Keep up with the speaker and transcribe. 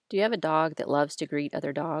Do you have a dog that loves to greet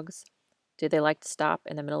other dogs? Do they like to stop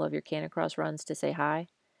in the middle of your Canicross runs to say hi?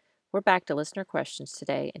 We're back to listener questions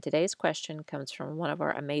today, and today's question comes from one of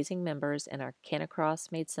our amazing members in our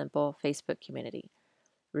Canicross Made Simple Facebook community.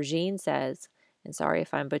 Regine says, and sorry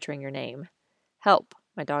if I'm butchering your name, "Help!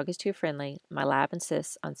 My dog is too friendly. My lab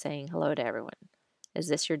insists on saying hello to everyone. Is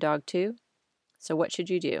this your dog too? So what should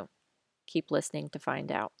you do? Keep listening to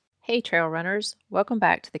find out." Hey, trail runners! Welcome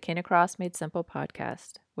back to the Canicross Made Simple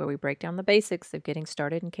podcast, where we break down the basics of getting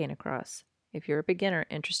started in Canicross. If you're a beginner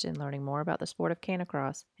interested in learning more about the sport of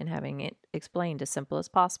Canicross and having it explained as simple as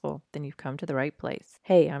possible, then you've come to the right place.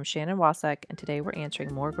 Hey, I'm Shannon Wasak, and today we're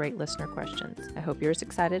answering more great listener questions. I hope you're as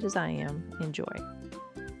excited as I am. Enjoy.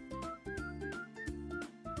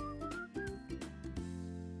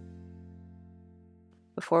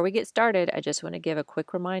 Before we get started, I just want to give a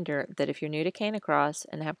quick reminder that if you're new to Canicross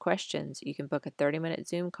and have questions, you can book a 30-minute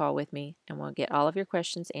Zoom call with me and we'll get all of your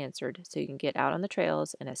questions answered so you can get out on the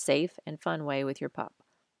trails in a safe and fun way with your pup.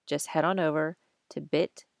 Just head on over to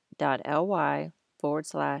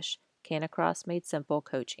bit.ly/Canicross Made Simple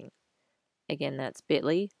Coaching. Again, that's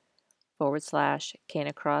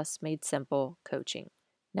bit.ly/Canicross Made Simple Coaching.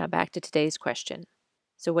 Now back to today's question.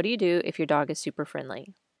 So what do you do if your dog is super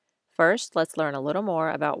friendly? First, let's learn a little more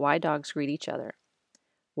about why dogs greet each other.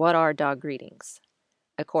 What are dog greetings?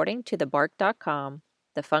 According to thebark.com,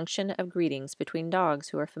 the function of greetings between dogs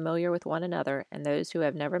who are familiar with one another and those who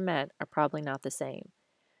have never met are probably not the same.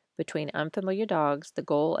 Between unfamiliar dogs, the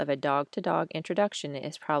goal of a dog-to-dog introduction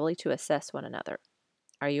is probably to assess one another.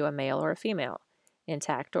 Are you a male or a female?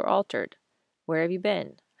 Intact or altered? Where have you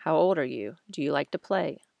been? How old are you? Do you like to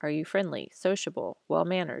play? Are you friendly, sociable,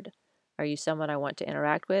 well-mannered? Are you someone I want to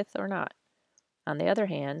interact with or not? On the other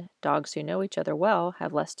hand, dogs who know each other well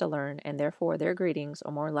have less to learn, and therefore their greetings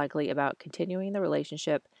are more likely about continuing the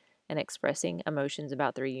relationship and expressing emotions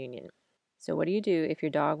about the reunion. So what do you do if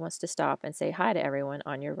your dog wants to stop and say hi to everyone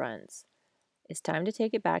on your runs? It's time to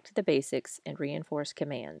take it back to the basics and reinforce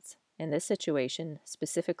commands. In this situation,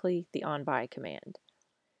 specifically the on-by command.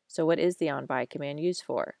 So what is the on-by command used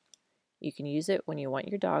for? You can use it when you want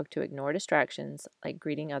your dog to ignore distractions like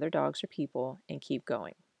greeting other dogs or people and keep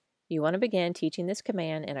going. You want to begin teaching this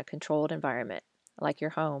command in a controlled environment, like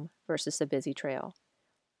your home versus a busy trail.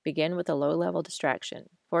 Begin with a low-level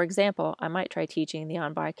distraction. For example, I might try teaching the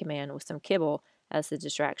on-by command with some kibble as the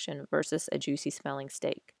distraction versus a juicy-smelling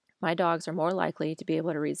steak. My dogs are more likely to be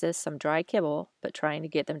able to resist some dry kibble, but trying to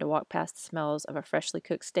get them to walk past the smells of a freshly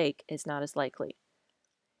cooked steak is not as likely.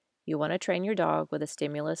 You want to train your dog with a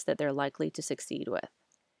stimulus that they're likely to succeed with,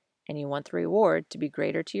 and you want the reward to be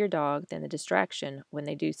greater to your dog than the distraction when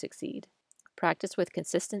they do succeed. Practice with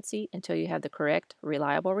consistency until you have the correct,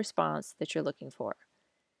 reliable response that you're looking for.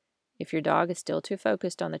 If your dog is still too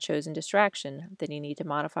focused on the chosen distraction, then you need to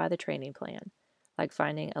modify the training plan, like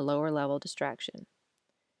finding a lower level distraction.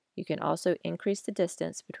 You can also increase the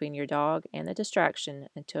distance between your dog and the distraction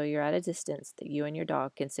until you're at a distance that you and your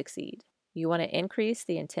dog can succeed. You want to increase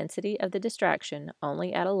the intensity of the distraction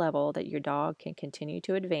only at a level that your dog can continue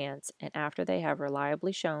to advance and after they have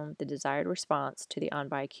reliably shown the desired response to the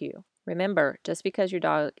on-by cue. Remember, just because your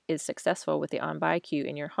dog is successful with the on-by cue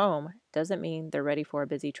in your home doesn't mean they're ready for a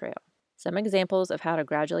busy trail. Some examples of how to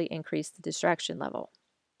gradually increase the distraction level.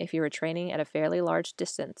 If you are training at a fairly large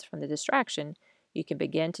distance from the distraction, you can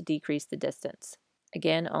begin to decrease the distance.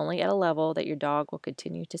 Again, only at a level that your dog will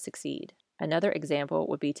continue to succeed. Another example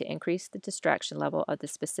would be to increase the distraction level of the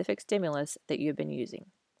specific stimulus that you have been using.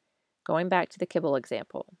 Going back to the kibble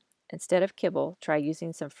example, instead of kibble, try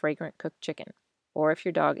using some fragrant cooked chicken. Or if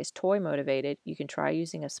your dog is toy motivated, you can try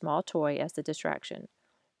using a small toy as the distraction,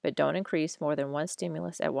 but don't increase more than one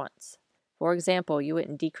stimulus at once. For example, you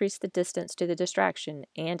wouldn't decrease the distance to the distraction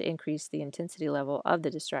and increase the intensity level of the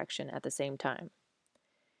distraction at the same time.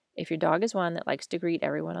 If your dog is one that likes to greet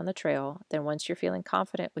everyone on the trail, then once you're feeling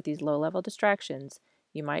confident with these low-level distractions,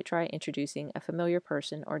 you might try introducing a familiar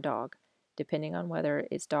person or dog, depending on whether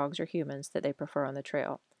it's dogs or humans that they prefer on the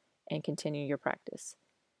trail, and continue your practice.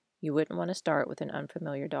 You wouldn't want to start with an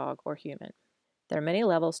unfamiliar dog or human. There are many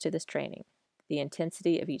levels to this training: the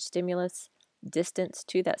intensity of each stimulus, distance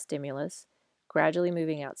to that stimulus, gradually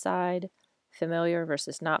moving outside, familiar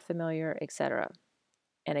versus not familiar, etc.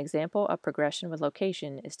 An example of progression with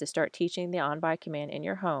location is to start teaching the on-by command in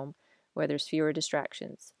your home where there's fewer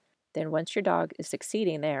distractions. Then once your dog is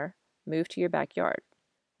succeeding there, move to your backyard.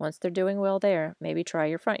 Once they're doing well there, maybe try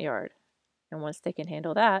your front yard. And once they can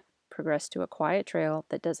handle that, progress to a quiet trail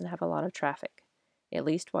that doesn't have a lot of traffic, at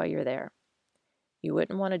least while you're there. You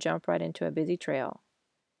wouldn't want to jump right into a busy trail.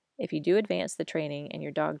 If you do advance the training and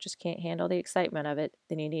your dog just can't handle the excitement of it,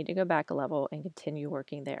 then you need to go back a level and continue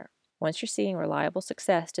working there. Once you're seeing reliable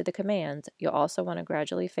success to the commands, you'll also want to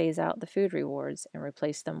gradually phase out the food rewards and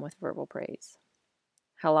replace them with verbal praise.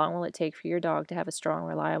 How long will it take for your dog to have a strong,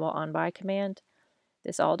 reliable on-by command?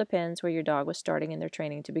 This all depends where your dog was starting in their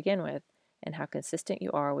training to begin with and how consistent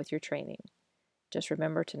you are with your training. Just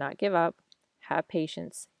remember to not give up, have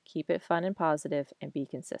patience, keep it fun and positive, and be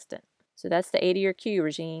consistent. So that's the A to your Q,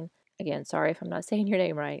 Regine. Again, sorry if I'm not saying your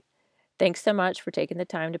name right. Thanks so much for taking the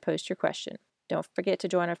time to post your question. Don't forget to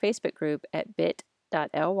join our Facebook group at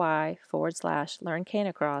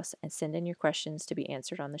bit.ly/learncanicross and send in your questions to be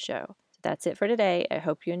answered on the show. So that's it for today. I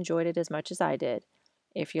hope you enjoyed it as much as I did.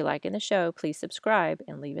 If you're liking the show, please subscribe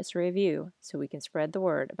and leave us a review so we can spread the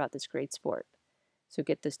word about this great sport. So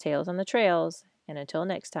get those tails on the trails, and until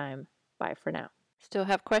next time, bye for now. Still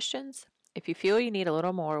have questions? If you feel you need a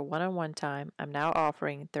little more one-on-one time, I'm now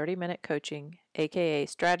offering 30-minute coaching, aka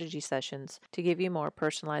strategy sessions, to give you more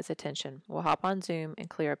personalized attention. We'll hop on Zoom and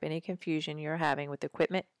clear up any confusion you're having with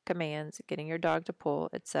equipment, commands, getting your dog to pull,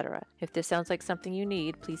 etc. If this sounds like something you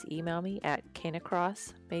need, please email me at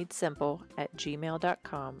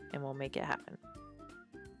canicrossmadesimple@gmail.com and we'll make it happen.